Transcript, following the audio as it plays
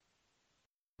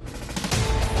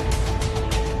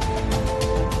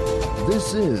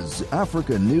This is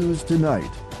Africa News Tonight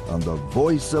on the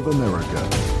Voice of America.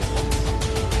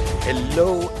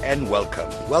 Hello and welcome.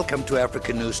 Welcome to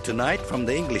Africa News Tonight from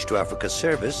the English to Africa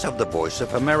service of the Voice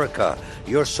of America,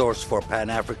 your source for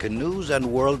Pan-African news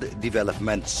and world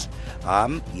developments.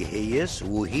 I'm Yeheyes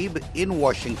Wuhib in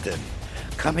Washington.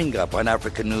 Coming up on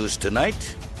Africa News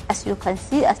Tonight. As you can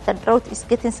see, as the drought is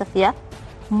getting severe,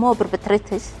 more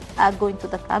perpetrators are going to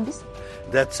the camps.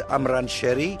 That's Amran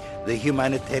Sherry, the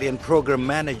humanitarian program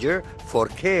manager for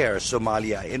CARE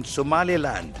Somalia in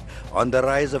Somaliland, on the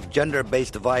rise of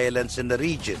gender-based violence in the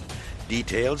region.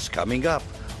 Details coming up.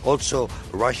 Also,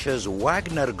 Russia's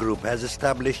Wagner Group has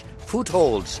established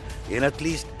footholds in at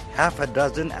least half a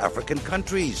dozen African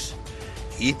countries.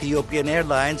 Ethiopian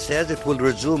Airlines says it will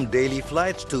resume daily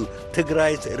flights to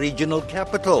Tigray's regional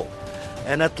capital.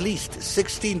 And at least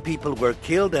 16 people were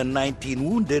killed and 19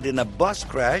 wounded in a bus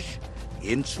crash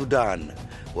in Sudan.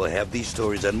 We'll have these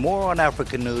stories and more on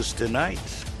Africa News Tonight.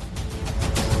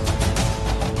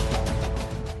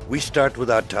 We start with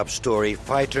our top story.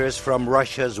 Fighters from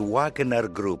Russia's Wagner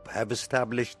Group have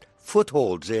established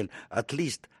footholds in at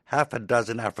least half a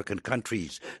dozen African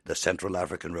countries: the Central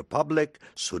African Republic,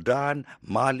 Sudan,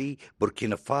 Mali,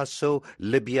 Burkina Faso,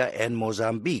 Libya, and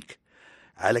Mozambique.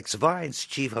 Alex Vines,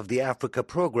 chief of the Africa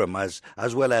program, as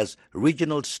well as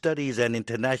regional studies and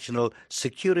international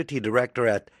security director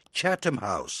at Chatham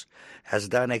House, has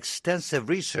done extensive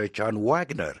research on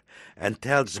Wagner and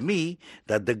tells me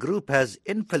that the group has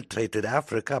infiltrated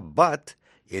Africa, but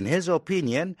in his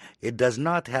opinion, it does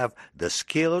not have the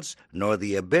skills nor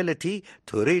the ability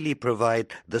to really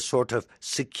provide the sort of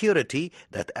security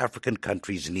that African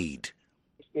countries need.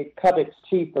 It cut its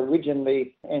teeth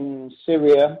originally in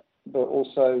Syria, but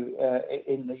also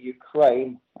in the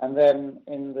Ukraine. And then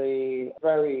in the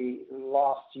very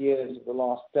last years of the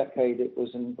last decade, it was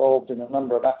involved in a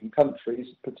number of African countries,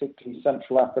 particularly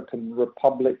Central African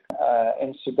Republic,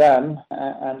 in Sudan.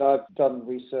 And I've done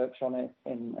research on it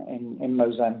in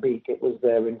Mozambique. It was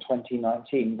there in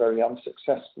 2019, very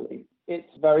unsuccessfully.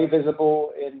 It's very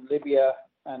visible in Libya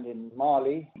and in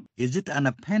Mali. Is it an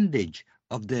appendage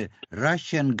of the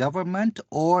Russian government,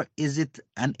 or is it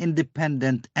an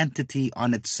independent entity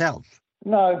on itself?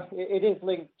 No, it is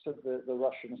linked to the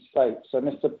Russian state. So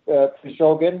Mr.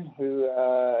 Prigozhin, who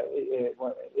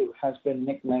has been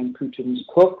nicknamed Putin's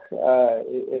cook,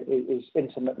 is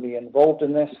intimately involved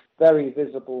in this. Very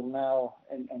visible now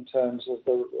in terms of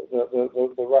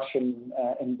the Russian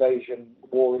invasion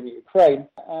war in Ukraine.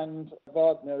 And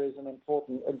Wagner is an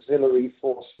important auxiliary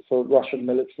force for Russian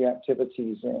military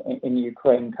activities in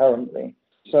Ukraine currently.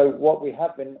 So what we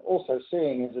have been also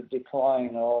seeing is a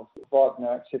decline of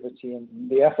Wagner activity in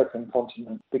the African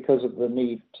continent because of the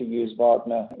need to use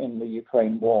Wagner in the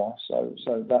Ukraine war. So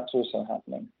that's also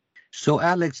happening. So,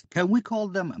 Alex, can we call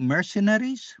them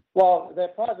mercenaries? Well, they're a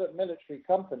private military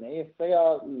company. If they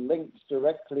are linked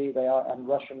directly, and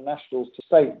Russian nationals to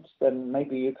states, then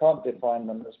maybe you can't define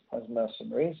them as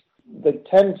mercenaries. They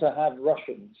tend to have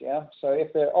Russians, yeah? So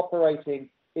if they're operating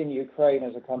in Ukraine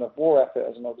as a kind of war effort,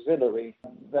 as an auxiliary,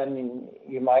 then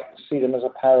you might see them as a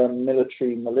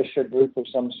paramilitary militia group of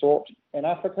some sort. In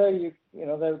Africa,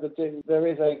 there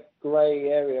is a grey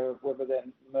area of whether they're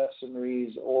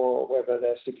mercenaries or whether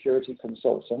they're security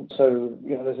consultants. So,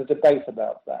 there's a debate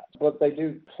about that. But they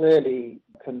do clearly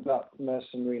conduct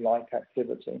mercenary-like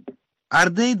activity. Are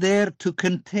they there to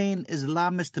contain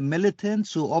Islamist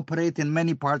militants who operate in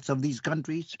many parts of these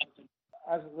countries?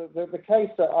 As the case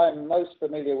that I'm most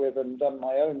familiar with and done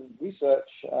my own research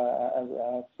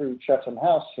through Chatham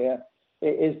House here,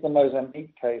 it is the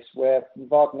Mozambique case where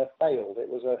Wagner failed. It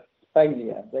was a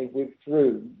failure. They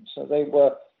withdrew. So they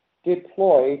were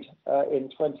deployed in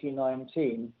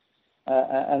 2019.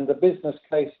 And the business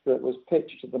case that was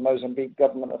pitched to the Mozambique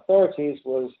government authorities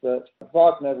was that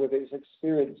Wagner, with its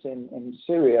experience in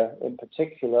Syria in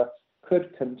particular,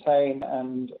 could contain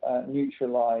and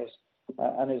neutralize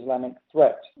an Islamic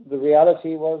threat. The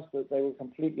reality was that they were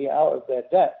completely out of their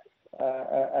depth,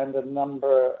 and a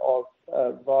number of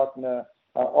Wagner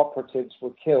operatives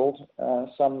were killed,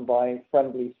 some by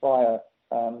friendly fire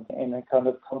in a kind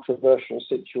of controversial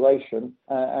situation,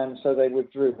 and so they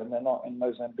withdrew, and they're not in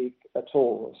Mozambique at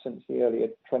all since the early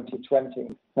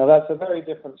 2020. Now that's a very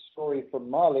different story from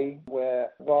Mali,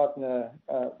 where Wagner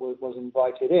was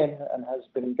invited in and has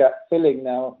been gap-filling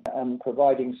now and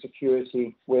providing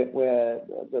security where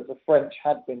the French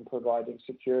had been providing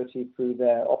security through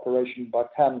their Operation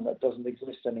Barkhane that doesn't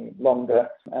exist any longer.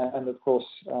 And of course,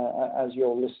 as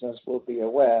your listeners will be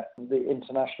aware, the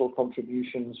international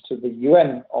contributions to the UN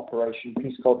UN operation,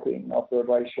 peacekeeping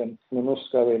operation,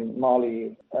 MONUSCO in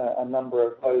Mali. A number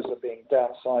of those are being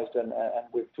downsized and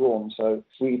withdrawn. So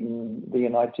Sweden, the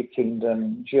United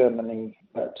Kingdom, Germany,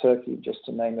 Turkey, just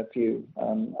to name a few,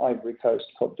 Ivory Coast,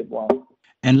 Cote d'Ivoire.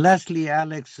 And lastly,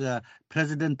 Alex,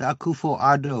 President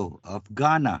Akufo-Addo of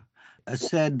Ghana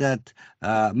said that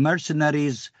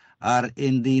mercenaries are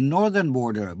in the northern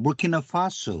border, Burkina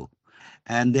Faso,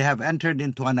 and they have entered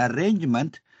into an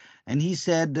arrangement. And he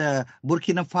said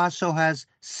Burkina Faso has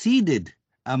ceded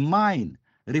a mine,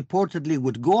 reportedly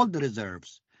with gold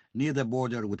reserves, near the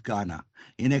border with Ghana,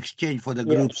 in exchange for the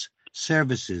group's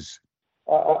services.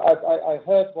 I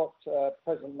heard what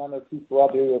President Nana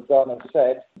Akufo-Addo of Ghana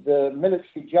said. The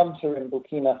military junta in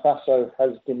Burkina Faso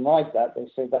has denied that. They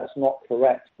say that's not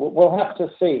correct. We'll have to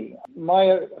see. My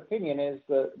opinion is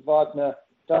that Wagner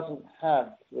doesn't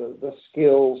have the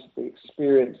skills, the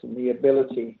experience and the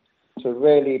ability to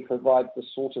really provide the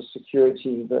sort of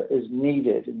security that is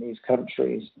needed in these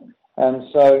countries. And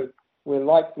so we're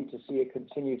likely to see a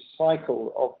continued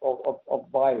cycle of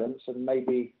violence and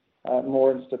maybe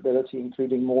more instability,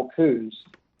 including more coups.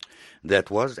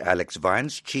 That was Alex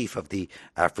Vines, chief of the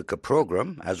Africa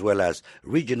Program, as well as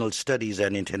Regional Studies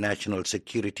and International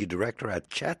Security Director at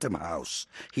Chatham House.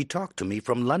 He talked to me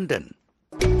from London.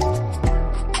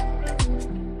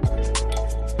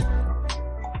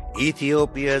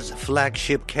 Ethiopia's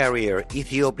flagship carrier,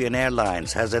 Ethiopian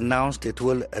Airlines, has announced it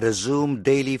will resume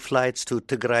daily flights to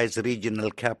Tigray's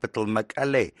regional capital,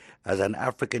 Mekelle, as an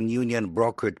African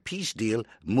Union-brokered peace deal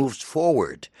moves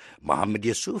forward. Mohammed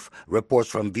Yusuf reports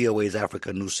from VOA's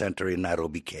Africa News Center in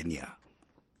Nairobi, Kenya.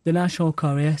 The national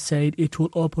carrier said it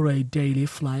will operate daily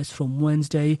flights from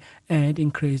Wednesday and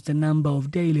increase the number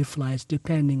of daily flights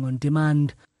depending on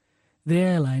demand. The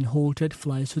airline halted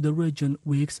flights to the region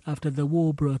weeks after the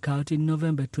war broke out in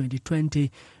November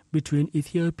 2020 between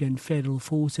Ethiopian Federal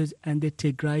Forces and the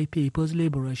Tigray People's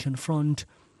Liberation Front.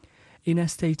 In a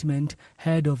statement,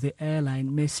 head of the airline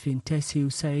Mesfin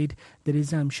Tessiu said the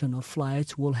resumption of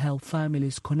flights will help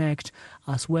families connect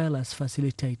as well as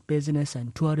facilitate business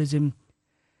and tourism.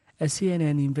 A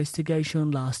CNN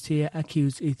investigation last year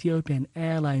accused Ethiopian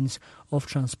Airlines of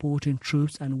transporting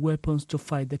troops and weapons to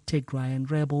fight the Tigrayan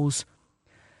rebels.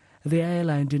 The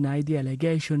airline denied the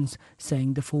allegations,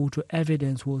 saying the photo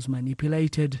evidence was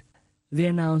manipulated. The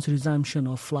announced resumption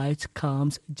of flights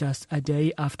comes just a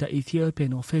day after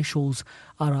Ethiopian officials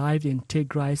arrived in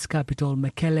Tigray's capital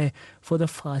Mekelle for the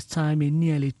first time in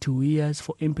nearly 2 years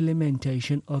for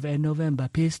implementation of a November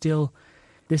peace deal.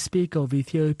 The Speaker of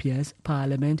Ethiopia's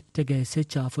Parliament, Tegese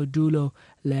Chafodulo,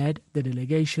 led the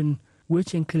delegation,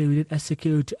 which included a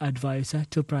security advisor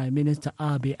to Prime Minister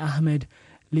Abiy Ahmed,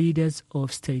 leaders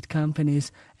of state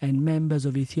companies and members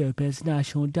of Ethiopia's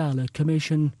National Dialogue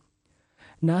Commission.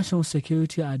 National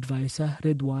Security Advisor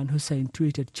Redwan Hussein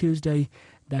tweeted Tuesday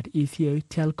that Ethio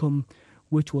Telecom,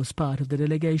 which was part of the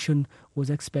delegation, was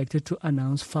expected to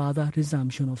announce further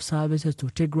resumption of services to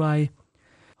Tigray.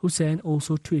 Hussein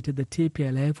also tweeted that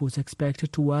TPLF was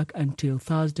expected to work until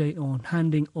Thursday on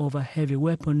handing over heavy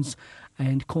weapons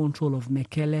and control of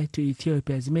Mekelle to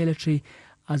Ethiopia's military,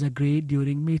 as agreed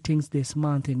during meetings this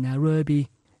month in Nairobi.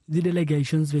 The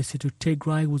delegation's visit to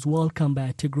Tigray was welcomed by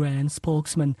a Tigrayan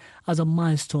spokesman as a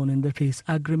milestone in the peace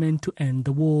agreement to end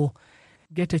the war.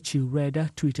 Getachew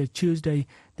Reda tweeted Tuesday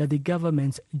that the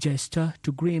government's gesture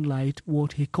to greenlight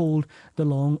what he called the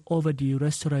long overdue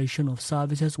restoration of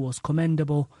services was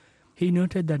commendable. He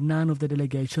noted that none of the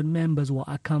delegation members were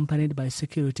accompanied by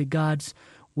security guards,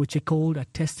 which he called a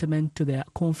testament to their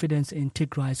confidence in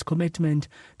Tigray's commitment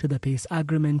to the peace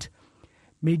agreement.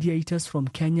 Mediators from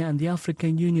Kenya and the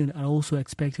African Union are also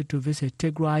expected to visit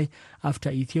Tigray after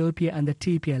Ethiopia and the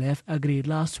TPLF agreed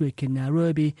last week in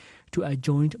Nairobi to a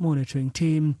joint monitoring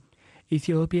team.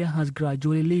 Ethiopia has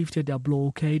gradually lifted a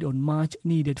blockade on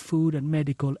much-needed food and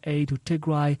medical aid to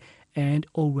Tigray and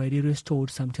already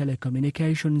restored some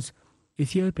telecommunications.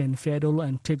 Ethiopian federal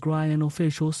and Tigrayan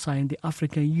officials signed the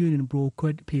African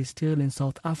Union-brokered peace deal in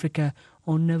South Africa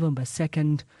on November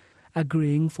 2nd,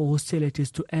 agreeing for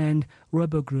hostilities to end,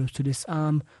 rebel groups to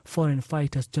disarm, foreign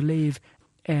fighters to leave,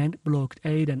 and blocked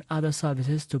aid and other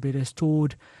services to be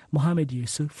restored. Mohammed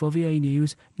Yusuf for VOA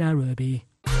News, Nairobi.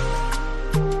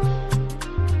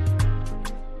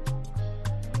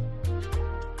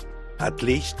 At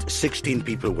least 16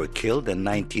 people were killed and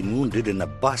 19 wounded in a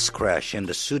bus crash in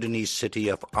the Sudanese city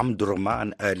of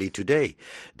Omdurman early today.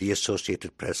 The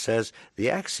Associated Press says the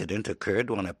accident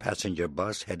occurred when a passenger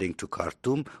bus heading to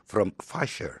Khartoum from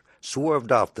Fasher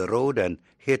swerved off the road and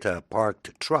hit a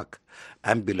parked truck.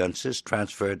 Ambulances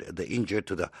transferred the injured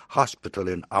to the hospital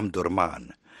in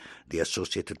Omdurman. The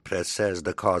Associated Press says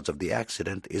the cause of the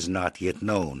accident is not yet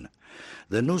known.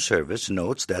 The news service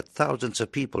notes that thousands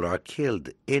of people are killed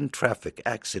in traffic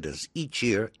accidents each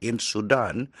year in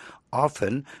Sudan,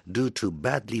 often due to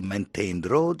badly maintained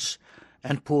roads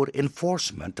and poor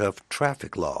enforcement of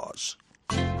traffic laws.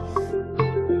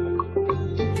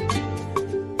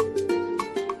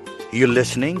 You're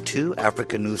listening to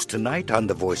Africa News Tonight on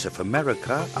the Voice of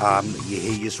America. I'm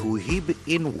Yeheyes Wuhib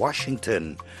in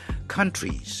Washington.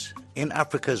 Countries in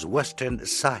Africa's Western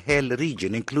Sahel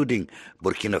region, including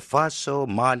Burkina Faso,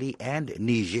 Mali, and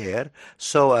Niger,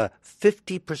 saw a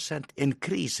 50%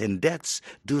 increase in deaths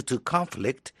due to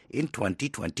conflict in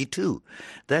 2022.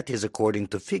 That is according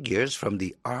to figures from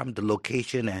the Armed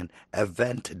Location and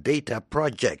Event Data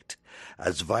Project.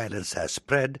 As violence has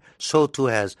spread, so too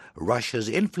has Russia's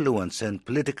influence and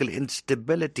political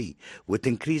instability, with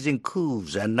increasing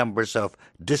coups and numbers of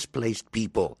displaced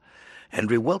people.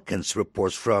 Henry Wilkins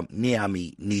reports from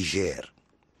Niamey, Niger.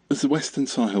 As the Western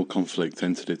Sahel conflict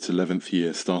entered its 11th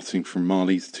year, starting from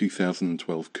Mali's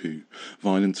 2012 coup,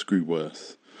 violence grew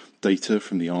worse. Data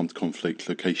from the Armed Conflict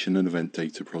Location and Event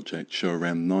Data Project show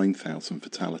around 9,000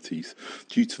 fatalities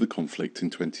due to the conflict in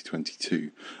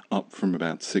 2022, up from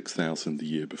about 6,000 the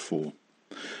year before.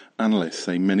 Analysts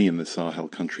say many in the Sahel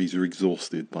countries are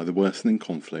exhausted by the worsening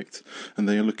conflict, and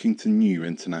they are looking to new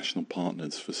international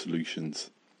partners for solutions.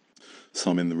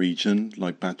 Some in the region,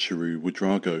 like Bachiru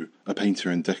Ouedraogo, a painter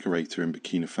and decorator in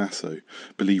Burkina Faso,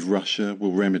 believe Russia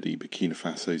will remedy Burkina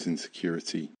Faso's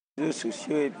insecurity. He says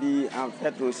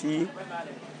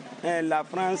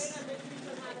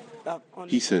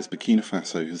Burkina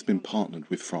Faso has been partnered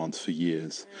with France for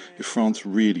years. If France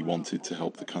really wanted to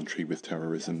help the country with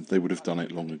terrorism, they would have done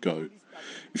it long ago.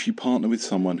 If you partner with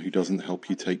someone who doesn't help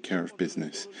you take care of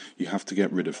business, you have to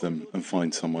get rid of them and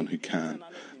find someone who can.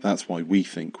 That's why we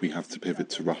think we have to pivot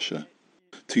to Russia.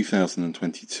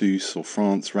 2022 saw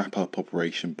France wrap up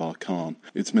Operation Barkhane,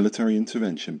 its military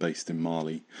intervention based in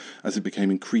Mali, as it became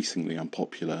increasingly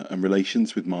unpopular and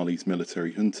relations with Mali's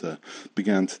military junta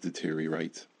began to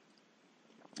deteriorate.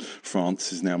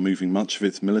 France is now moving much of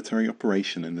its military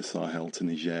operation in the Sahel to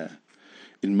Niger.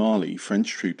 In Mali, French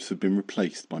troops have been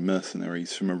replaced by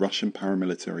mercenaries from a Russian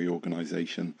paramilitary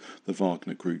organisation, the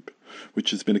Wagner Group, which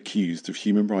has been accused of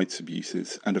human rights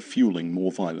abuses and of fuelling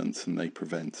more violence than they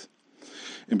prevent.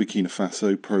 In Burkina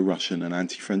Faso, pro-Russian and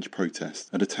anti-French protests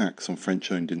and attacks on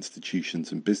French-owned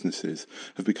institutions and businesses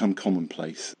have become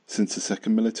commonplace since the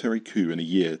second military coup in a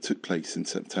year took place in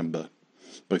September.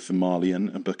 Both the Malian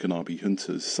and Burkinabe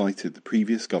juntas cited the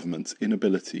previous government's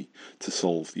inability to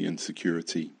solve the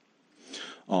insecurity.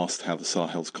 Asked how the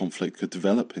Sahel's conflict could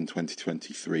develop in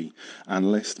 2023,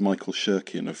 analyst Michael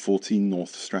Shirkin of 14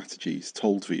 North Strategies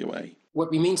told VOA.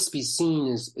 What remains to be seen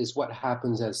is what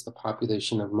happens as the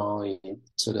population of Mali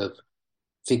sort of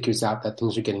figures out that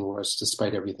things are getting worse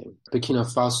despite everything. Burkina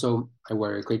Faso, I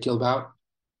worry a great deal about.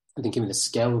 I think given the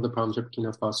scale of the problems of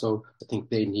Burkina Faso, I think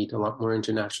they need a lot more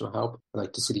international help. I'd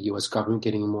like to see the U.S. government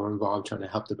getting more involved, trying to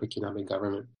help the Burkinabe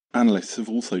government. Analysts have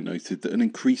also noted that an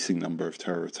increasing number of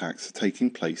terror attacks are taking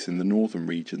place in the northern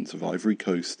regions of Ivory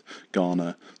Coast,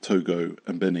 Ghana, Togo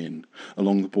and Benin,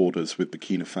 along the borders with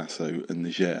Burkina Faso and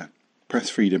Niger. Press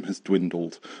freedom has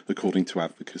dwindled, according to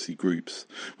advocacy groups,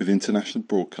 with international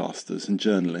broadcasters and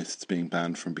journalists being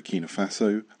banned from Burkina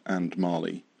Faso and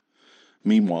Mali.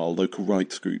 Meanwhile, local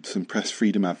rights groups and press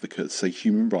freedom advocates say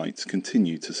human rights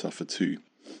continue to suffer too.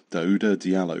 Daouda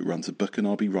Diallo runs a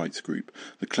Burkinabe rights group,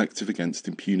 the Collective Against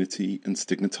Impunity and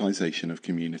Stigmatization of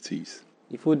Communities.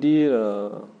 Il faut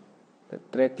dire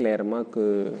très clairement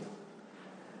que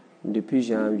depuis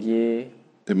janvier,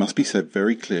 it must be said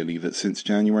very clearly that since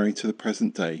January to the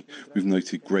present day, we've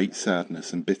noted great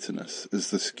sadness and bitterness as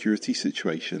the security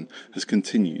situation has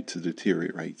continued to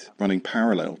deteriorate. Running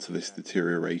parallel to this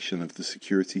deterioration of the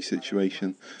security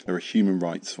situation, there are human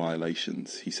rights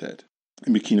violations, he said.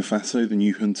 In Burkina Faso, the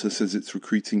new junta says it's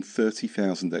recruiting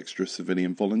 30,000 extra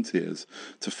civilian volunteers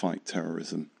to fight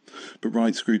terrorism. But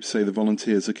rights groups say the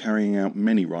volunteers are carrying out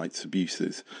many rights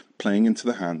abuses, playing into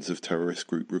the hands of terrorist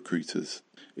group recruiters.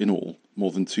 In all,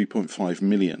 more than 2.5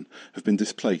 million have been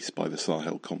displaced by the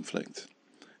Sahel conflict.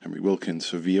 Henry Wilkins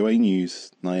for VOA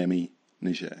News, Niamey,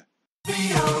 Niger.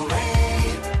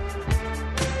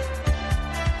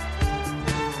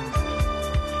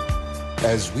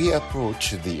 As we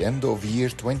approach the end of year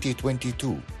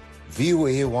 2022,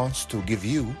 VOA wants to give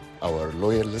you, our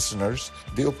loyal listeners,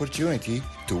 the opportunity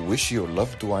to wish your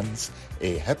loved ones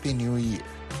a Happy New Year.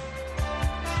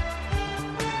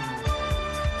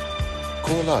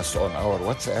 Call us on our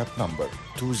WhatsApp number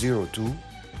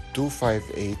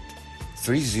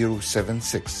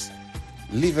 202-258-3076.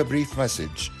 Leave a brief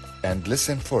message and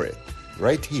listen for it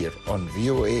right here on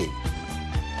VOA.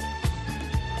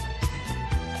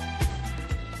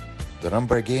 The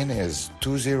number again is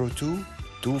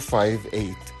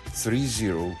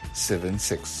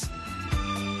 202-258-3076.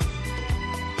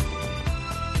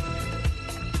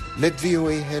 Let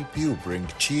VOA help you bring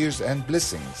cheers and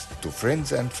blessings to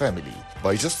friends and family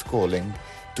by just calling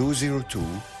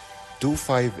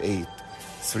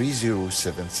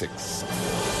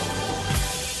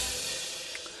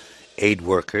 202-258-3076. Aid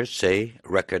workers say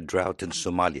record drought in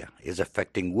Somalia is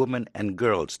affecting women and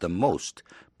girls the most,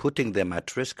 putting them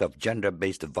at risk of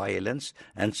gender-based violence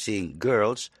and seeing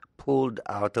girls pulled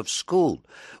out of school.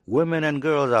 Women and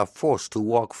girls are forced to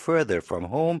walk further from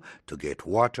home to get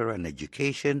water and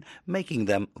education, making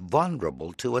them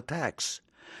vulnerable to attacks.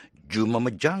 Juma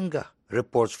Majanga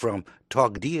reports from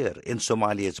Togdir in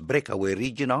Somalia's breakaway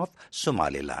region of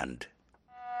Somaliland.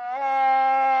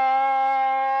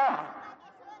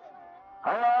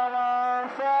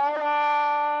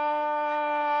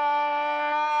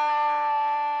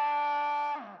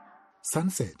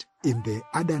 Sunset in the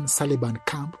Adan Saliban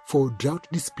camp for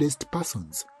drought-displaced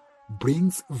persons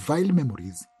brings vile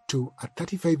memories to a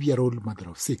 35-year-old mother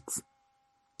of 6.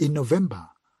 In November,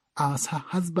 as her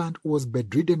husband was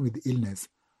bedridden with illness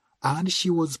and she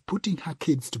was putting her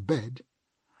kids to bed,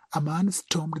 a man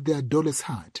stormed their doorless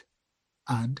hut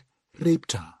and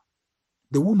raped her.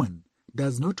 The woman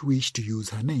does not wish to use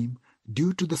her name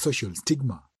due to the social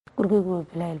stigma.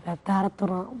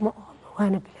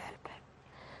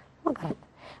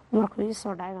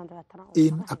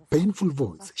 In a painful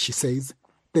voice, she says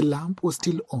the lamp was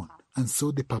still on, and so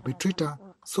the perpetrator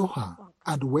saw her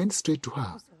and went straight to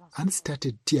her and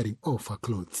started tearing off her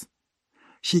clothes.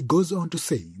 She goes on to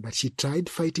say that she tried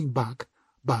fighting back,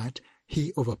 but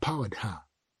he overpowered her.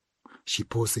 She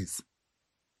pauses.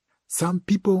 Some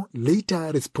people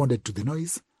later responded to the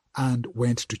noise and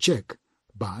went to check,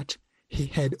 but he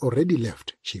had already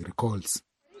left, she recalls.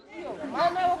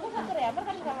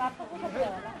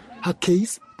 Her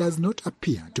case does not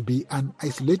appear to be an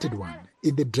isolated one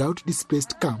in the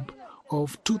drought-displaced camp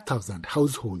of 2,000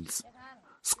 households.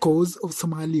 Scores of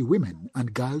Somali women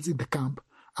and girls in the camp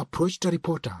approached a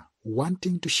reporter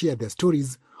wanting to share their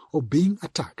stories of being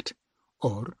attacked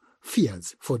or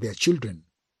fears for their children.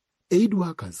 Aid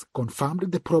workers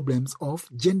confirmed the problems of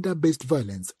gender-based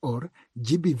violence or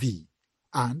GBV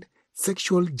and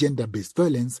sexual gender-based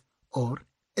violence or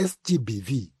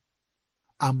SGBV.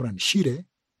 Amran Shire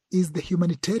is the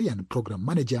humanitarian program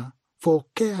manager for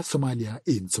Care Somalia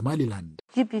in Somaliland.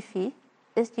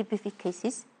 SGBV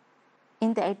cases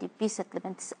in the IDP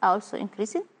settlements are also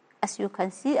increasing. As you can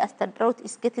see, as the drought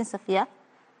is getting severe,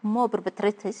 more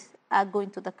perpetrators are going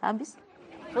to the camps.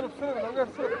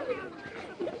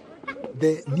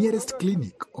 The nearest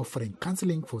clinic offering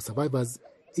counseling for survivors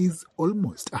is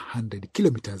almost 100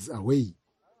 kilometers away.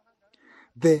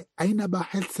 The Ainaba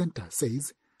Health Center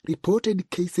says reported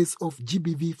cases of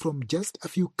GBV from just a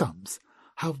few camps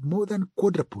have more than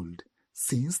quadrupled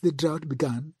since the drought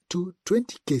began to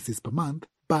 20 cases per month,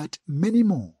 but many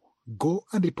more go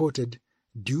unreported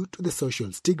due to the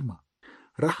social stigma.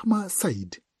 Rahma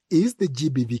Said is the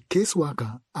GBV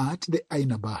caseworker at the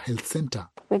Ainaba Health Center.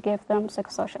 We give them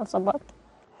psychosocial support,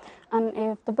 and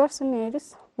if the person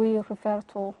needs, we refer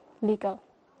to legal,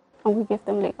 and we give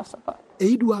them legal support.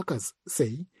 Aid workers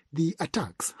say the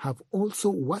attacks have also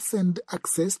worsened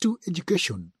access to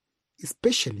education,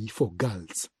 especially for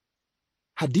girls.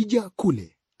 Hadija Kule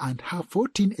and her 4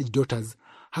 teenage daughters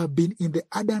have been in the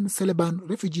Adan Saliban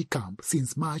refugee camp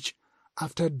since March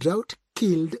after drought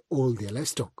killed all their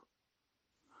livestock.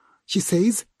 She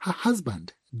says her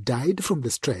husband died from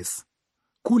the stress.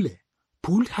 Kule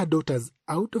pulled her daughters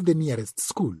out of the nearest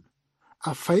school,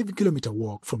 a 5-kilometer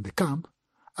walk from the camp,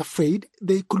 afraid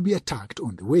they could be attacked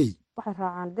on the way.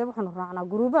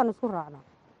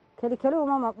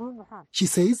 She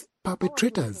says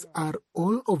perpetrators are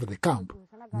all over the camp,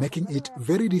 making it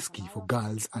very risky for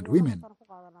girls and women.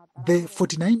 The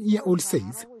 49-year-old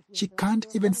says she can't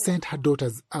even send her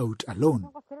daughters out alone.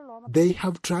 They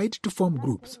have tried to form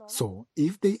groups, so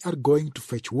if they are going to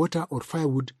fetch water or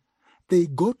firewood, they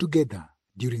go together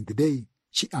during the day,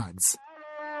 she adds.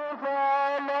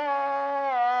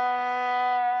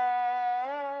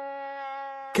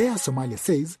 Care Somalia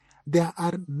says there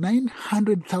are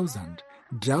 900,000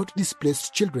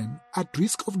 drought-displaced children at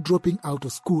risk of dropping out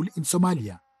of school in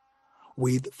Somalia,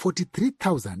 with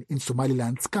 43,000 in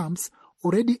Somaliland's camps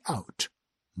already out,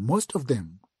 most of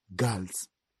them girls.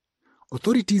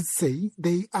 Authorities say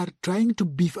they are trying to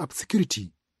beef up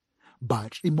security,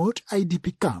 but remote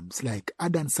IDP camps like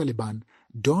Adan Saliban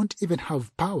don't even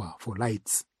have power for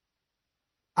lights.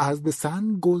 As the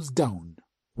sun goes down,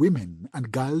 women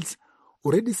and girls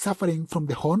already suffering from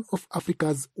the Horn of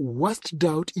Africa's worst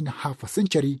drought in half a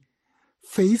century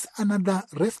face another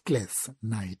restless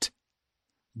night.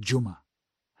 Juma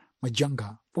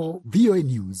Majanga for VOA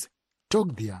News,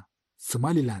 Togdia,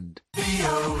 Somaliland.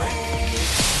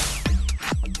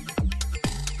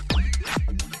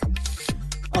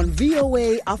 On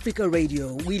VOA Africa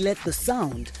Radio, we let the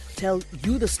sound tell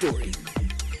you the story.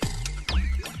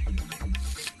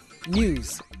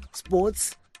 News,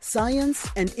 sports, science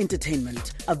and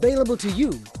entertainment available to you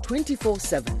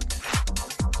 24/7.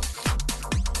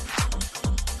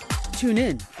 Tune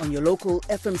in on your local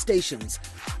FM stations.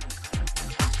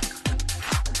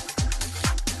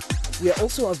 We are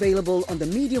also available on the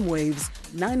medium waves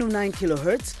 909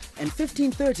 kHz and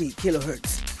 1530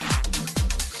 kHz.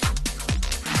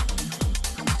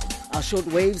 Our short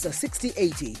waves are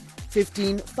 6080,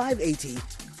 15580,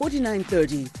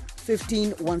 4930,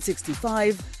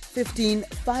 15165,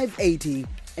 15580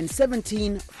 and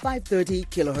 17530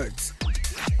 kHz.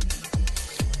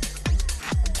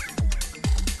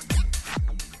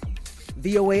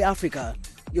 VOA Africa,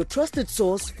 your trusted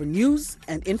source for news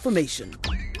and information.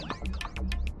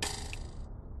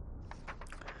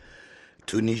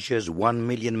 Tunisia's 1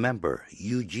 million member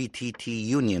UGTT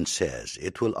union says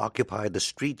it will occupy the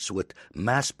streets with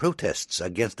mass protests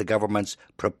against the government's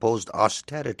proposed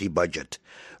austerity budget.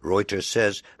 Reuters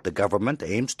says the government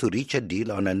aims to reach a deal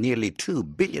on a nearly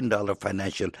 $2 billion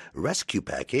financial rescue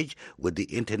package with the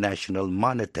International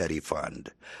Monetary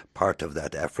Fund. Part of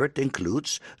that effort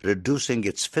includes reducing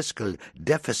its fiscal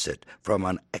deficit from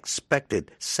an expected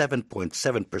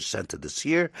 7.7% this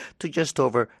year to just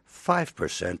over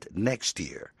 5% next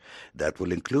year. That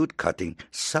will include cutting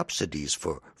subsidies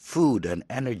for food and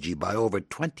energy by over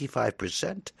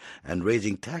 25% and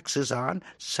raising taxes on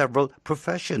several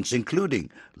professions,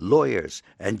 including lawyers,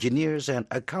 engineers, and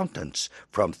accountants,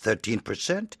 from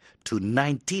 13% to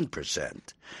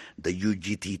 19%. The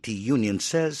UGTT union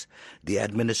says the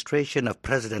administration of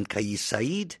President Kais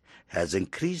Saied has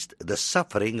increased the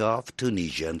suffering of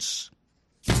Tunisians.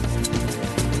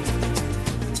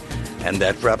 And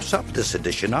that wraps up this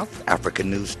edition of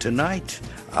African News Tonight.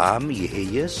 I'm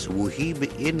Yeheyes Wuhib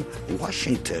in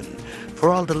Washington. For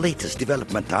all the latest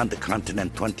development on the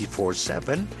continent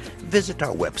 24/7, visit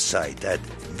our website at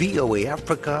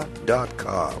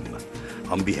voaafrica.com.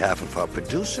 On behalf of our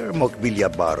producer, Mokbilia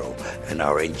Baro, and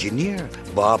our engineer,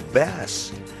 Bob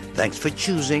Bass, thanks for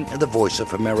choosing the Voice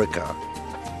of America.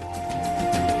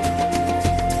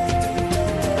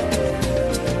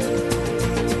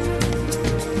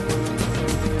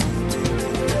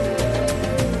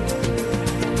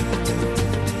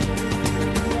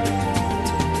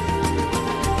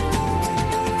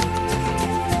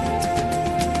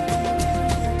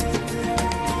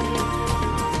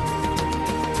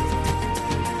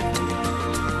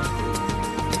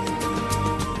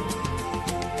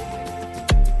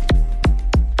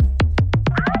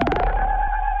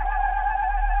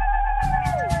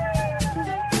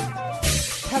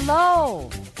 Hello,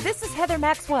 this is Heather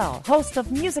Maxwell, host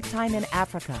of Music Time in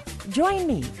Africa. Join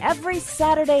me every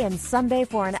Saturday and Sunday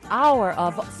for an hour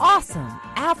of awesome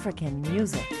African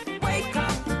music. Wake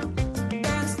up,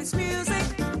 dance this music.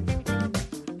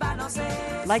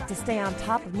 Like to stay on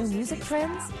top of new music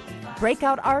trends?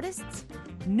 Breakout artists?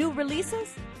 New releases?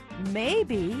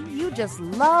 Maybe you just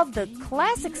love the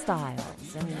classic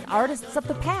styles and artists of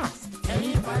the past.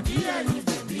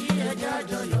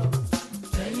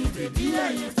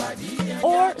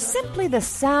 Or simply the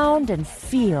sound and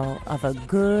feel of a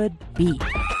good beat.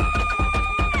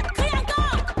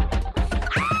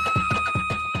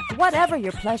 Whatever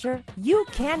your pleasure, you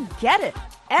can get it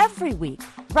every week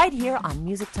right here on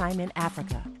Music Time in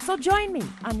Africa. So join me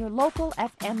on your local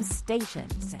FM station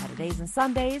Saturdays and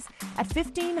Sundays at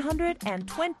 1500 and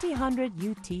 2000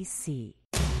 UTC.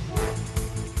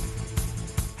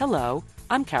 Hello,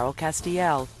 I'm Carol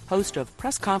Castiel, host of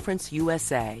Press Conference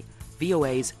USA,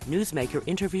 VOA's newsmaker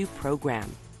interview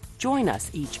program. Join us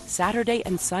each Saturday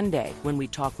and Sunday when we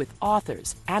talk with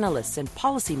authors, analysts, and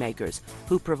policymakers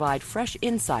who provide fresh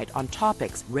insight on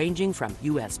topics ranging from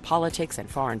U.S. politics and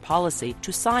foreign policy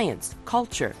to science,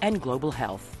 culture, and global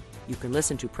health. You can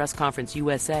listen to Press Conference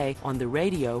USA on the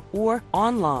radio or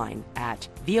online at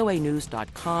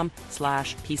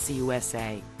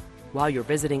voanews.com/PCUSA. While you're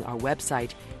visiting our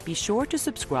website, be sure to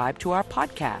subscribe to our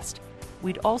podcast.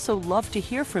 We'd also love to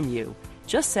hear from you.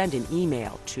 Just send an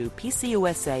email to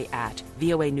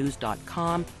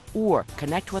pcusa@voanews.com or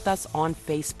connect with us on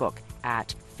Facebook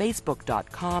at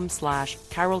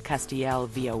facebook.com/Carol Castiel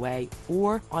VOA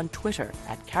or on Twitter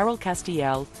at Carol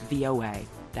Castiel VOA.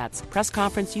 That's Press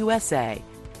Conference USA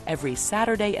every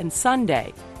Saturday and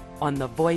Sunday on the Voice